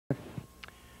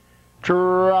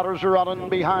Trotters are running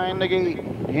behind the gate.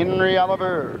 Henry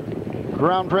Oliver,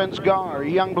 Crown Prince Gar,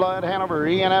 Youngblood Hanover,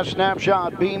 ENS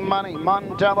Snapshot, Beam Money,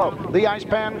 Montello, the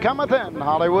ICEPAN cometh in,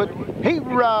 Hollywood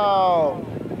Hero.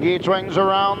 He swings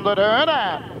around the turn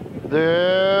and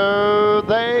there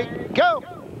they go.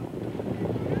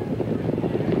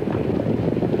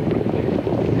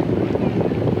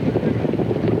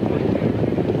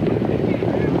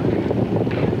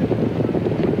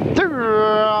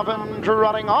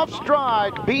 Trotting off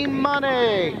stride, Beam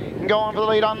Money going for the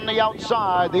lead on the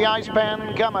outside. The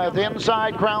ICEPAN cometh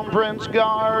inside. Crown Prince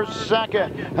Gar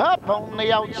second. Up on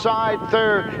the outside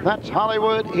third. That's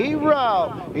Hollywood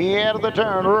Hero. Head of the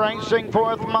turn, racing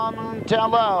fourth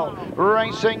Montello.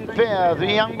 Racing fifth,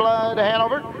 Youngblood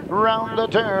Hanover. Round the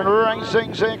turn,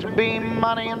 racing sixth, Beam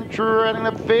Money, and treading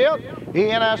the field.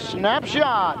 ENS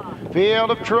Snapshot. Field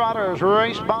of Trotters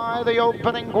raced by the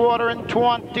opening quarter in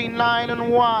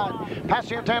 29-1.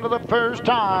 Passing a 10 to the first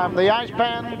time. The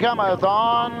ICEPAN cometh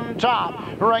on top.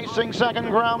 Racing second,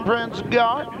 Crown Prince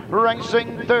Gar.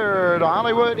 Racing third,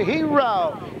 Hollywood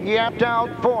Hero. Yapped out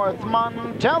fourth,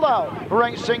 Montello.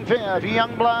 Racing fifth,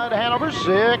 Youngblood Hanover.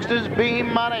 Sixth is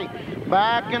Beam Money.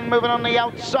 Back and moving on the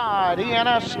outside,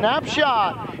 ENS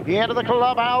Snapshot. Into the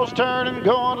clubhouse turn and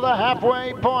going to the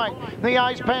halfway point. The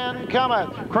ICEPAN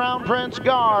cometh. Crown Prince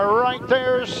Gar right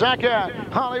there second.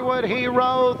 Hollywood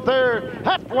Hero third.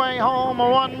 Halfway home,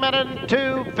 1 minute and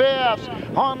 2/5.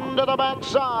 Onto the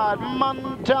backside,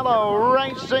 Montello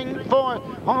racing fourth.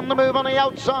 On the move on the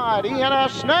outside,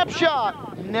 ENS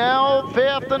Snapshot. Now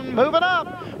fifth and moving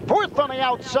up. Fourth on the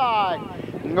outside.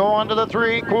 Going to the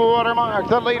 3/4 mark,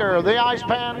 the leader, the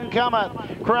ICEPAN cometh.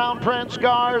 Crown Prince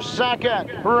Gar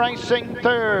second, racing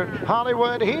third.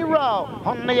 Hollywood Hero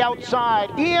on the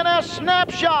outside. ENS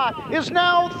Snapshot is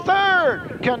now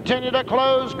third. Continue to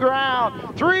close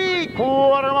ground.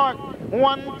 3/4 mark.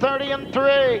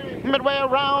 1:30-3, midway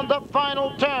around the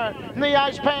final turn. The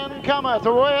ICEPAN cometh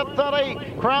with the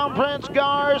lead. Crown Prince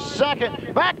Gar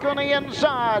second. Back on the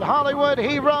inside, Hollywood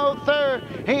Hero third.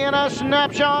 ENS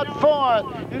Snapshot fourth.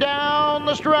 Down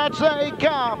the stretch they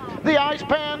come. The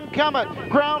ICEPAN cometh.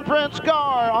 Crown Prince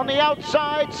Gar on the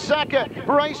outside second.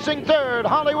 Racing third,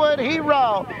 Hollywood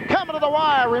Hero. Coming to the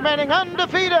wire, remaining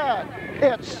undefeated.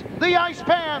 It's the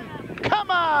ICEPAN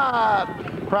cometh.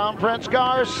 Crown Prince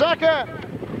Gar second.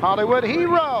 Hollywood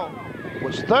Hero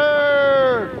was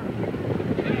third.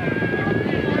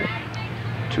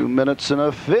 2 minutes and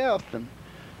a fifth, and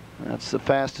that's the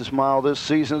fastest mile this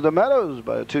season at the Meadows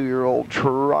by a 2-year-old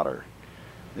trotter.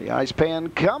 The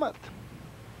ICEPAN cometh,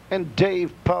 and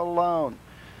Dave Palone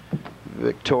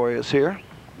victorious here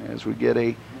as we get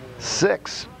a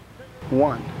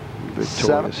 6-1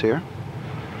 victorious here.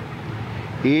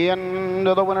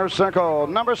 Into the winner's circle,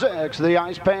 number 6, the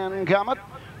ICEPAN cometh.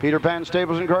 Peter Pan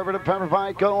Stables Incorporated, Pepper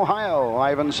Pike, Ohio.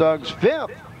 Ivan Suggs,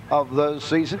 5th of the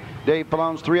season. Dave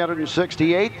Palone's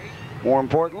 368th. More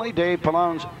importantly, Dave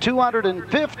Palone's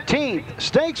 215th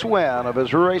stakes win of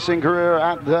his racing career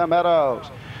at the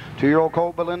Meadows. 2-year-old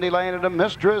Colt Belindy Lane into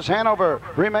Mistress Hanover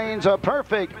remains a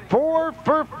perfect 4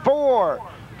 for 4.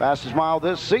 Fastest mile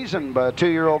this season by a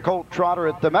 2-year-old Colt trotter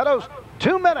at the Meadows,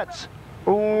 2 minutes.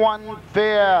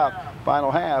 1/5. Final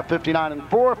half,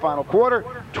 59-4. Final quarter,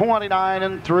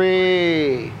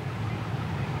 29-3.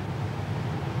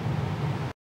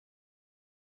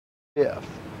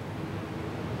 Fifth.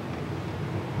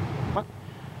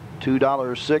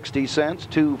 $2.60,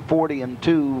 $2.40 and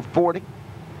 $2.40.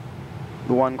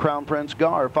 The one Crown Prince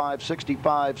Gar,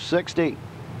 $5.65.60.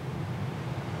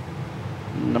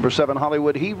 Number 7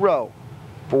 Hollywood Hero,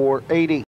 $4.80.